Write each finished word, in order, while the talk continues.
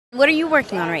What are you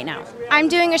working on right now? I'm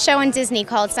doing a show on Disney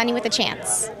called Sunny with a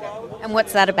Chance. And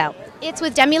what's that about? It's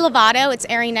with Demi Lovato. It's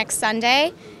airing next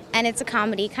Sunday, and it's a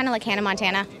comedy, kind of like Hannah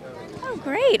Montana. Oh,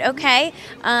 great. Okay.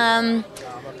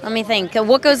 Let me think.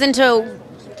 What goes into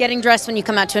getting dressed when you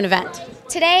come out to an event?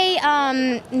 Today,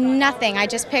 nothing. I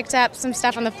just picked up some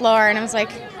stuff on the floor, and I was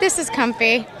like, this is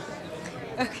comfy.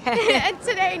 Okay. And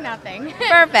today, nothing.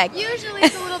 Perfect. Usually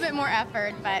it's a little bit more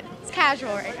effort, but it's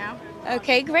casual right now.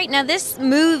 Okay, great. Now, this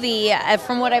movie,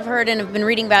 from what I've heard and have been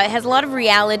reading about, it has a lot of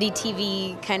reality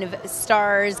TV kind of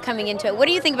stars coming into it. What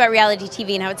do you think about reality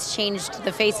TV and how it's changed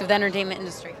the face of the entertainment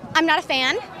industry? I'm not a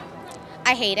fan.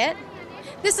 I hate it.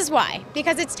 This is why.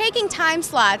 Because it's taking time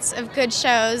slots of good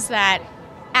shows that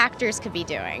actors could be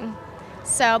doing.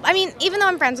 So, I mean, even though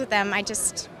I'm friends with them,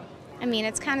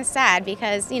 it's kind of sad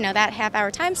because, that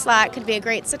half-hour time slot could be a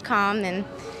great sitcom, and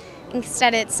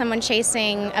instead it's someone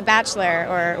chasing a bachelor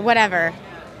or whatever.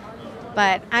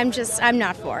 But I'm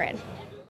not for it.